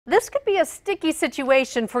This could be a sticky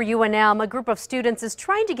situation for UNM. A group of students is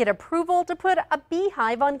trying to get approval to put a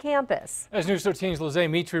beehive on campus. As News 13's Lizzie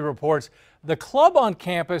Mitri reports, the club on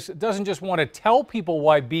campus doesn't just want to tell people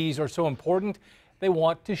why bees are so important, they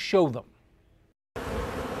want to show them.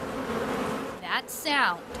 That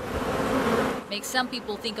sound makes some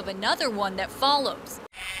people think of another one that follows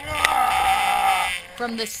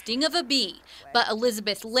from the sting of a bee. But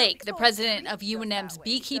Elizabeth Lake, the president of UNM's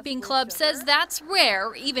beekeeping club, says that's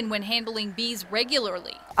rare even when handling bees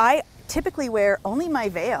regularly. I typically wear only my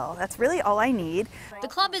veil. That's really all I need. The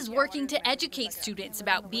club is working to educate students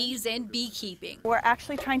about bees and beekeeping. We're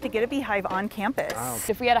actually trying to get a beehive on campus. Wow.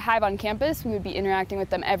 If we had a hive on campus, we would be interacting with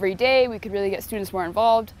them every day. We could really get students more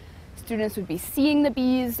involved. Students would be seeing the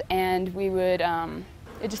bees, and we would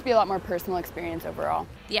it'd just be a lot more personal experience overall.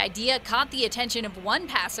 The idea caught the attention of one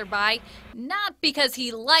passerby, not because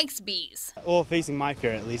he likes bees. Well, facing my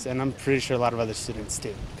fear at least, and I'm pretty sure a lot of other students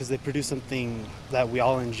too, because they produce something that we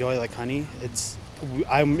all enjoy, like honey.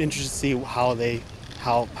 I'm interested to see how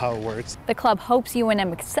it works. The club hopes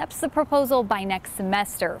UNM accepts the proposal by next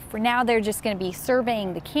semester. For now, they're just going to be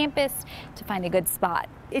surveying the campus to find a good spot.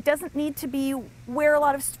 It doesn't need to be where a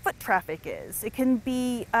lot of foot traffic is. It can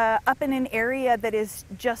be up in an area that is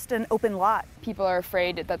just an open lot. People are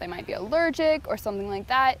afraid that they might be allergic or something like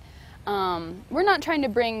that. We're not trying to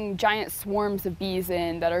bring giant swarms of bees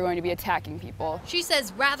in that are going to be attacking people. She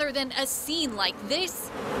says rather than a scene like this,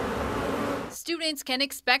 students can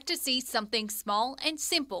expect to see something small and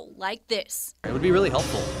simple like this. It would be really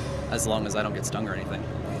helpful as long as I don't get stung or anything.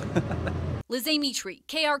 Lizzie Mitri,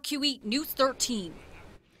 KRQE News 13.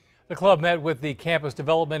 The club met with the Campus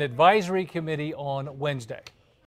Development Advisory Committee on Wednesday.